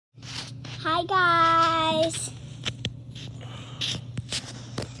Hi guys.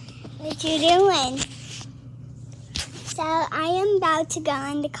 What you doing? So I am about to go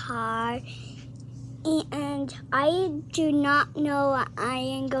in the car and I do not know what I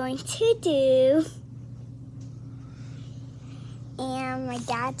am going to do. And my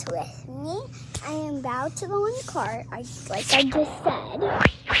dad's with me. I am about to go in the car, like I just said.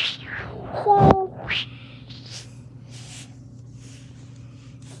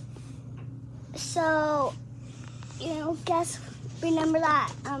 So, remember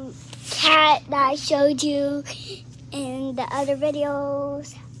that cat that I showed you in the other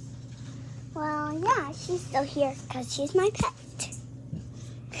videos? Well, yeah, she's still here because she's my pet.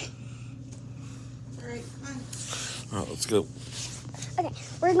 All right, come on. All right, let's go. Okay,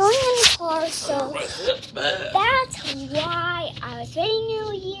 we're going in the car, so that's why I was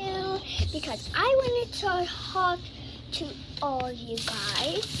video you, because I wanted to talk to all you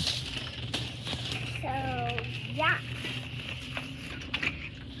guys. So, yeah.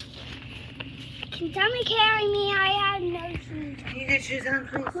 Can somebody carry me? I have no shoes. Can you get shoes on,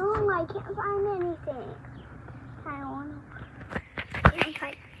 please? No, I can't find anything. I don't want to.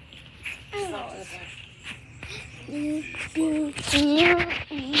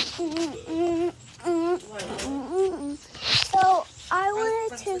 So I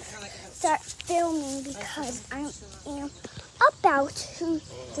wanted to start filming because I am about to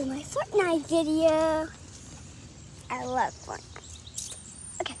do my Fortnite video. I love Fortnite.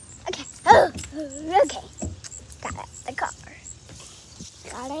 Okay. Okay. Got it in the car.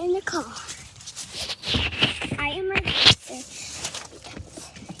 Got it in the car. I am ready because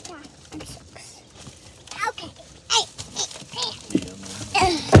I'm so excited. Okay.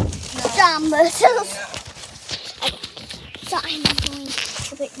 Muscles. Okay. So I'm going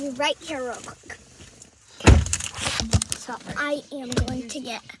to put you right here real quick. So I am going to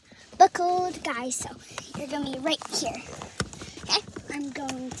get buckled, guys. So you're going to be right here. Okay? I'm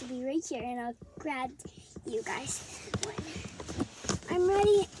going to be right here and I'll grab you guys when I'm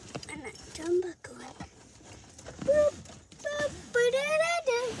ready and I'm buckled. Boop, boop,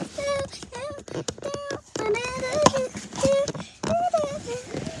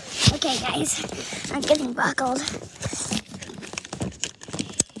 okay, guys, I'm getting buckled.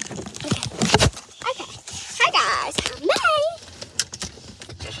 Okay. Hi, guys. I'm May.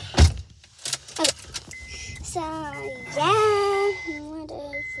 Okay. So, yeah. What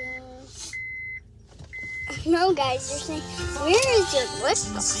is it? No, guys, you're saying, where is your lip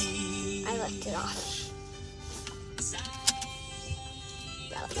gloss? I left it off.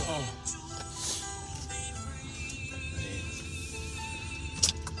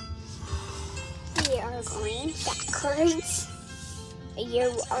 We are going backwards.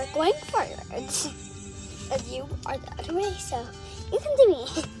 You are going forwards. And you are the other way, so you can do me.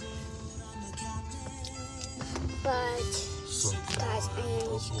 But, guys, I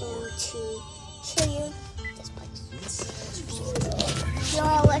am going to show you this place. You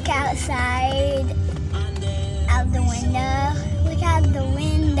want to look outside, out the window. Look out the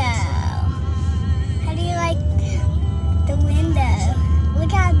window. How do you like the window?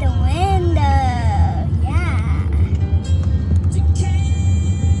 Look out the window. Yeah.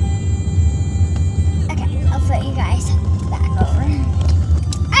 Okay, I'll put you guys back over.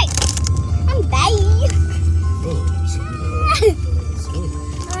 Hey, I'm back.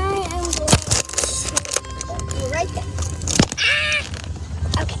 I am going to put you right there.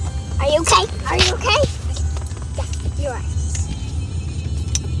 Ah! Okay. Are you okay? Are you okay? Yeah, you're right.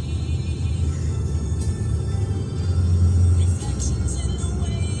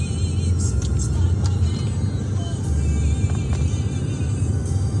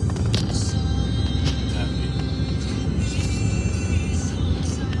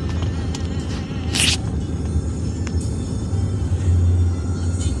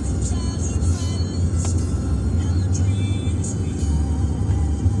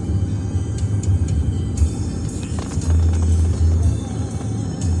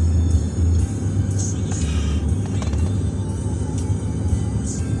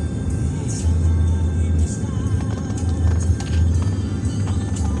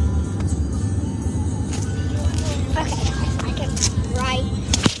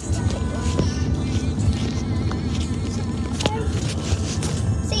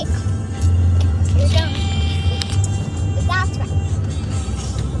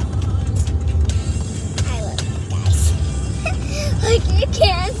 You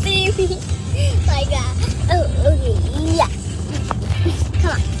can't see me like that. Oh, okay, yeah.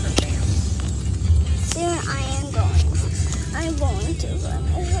 Come on. Soon I'm going to run.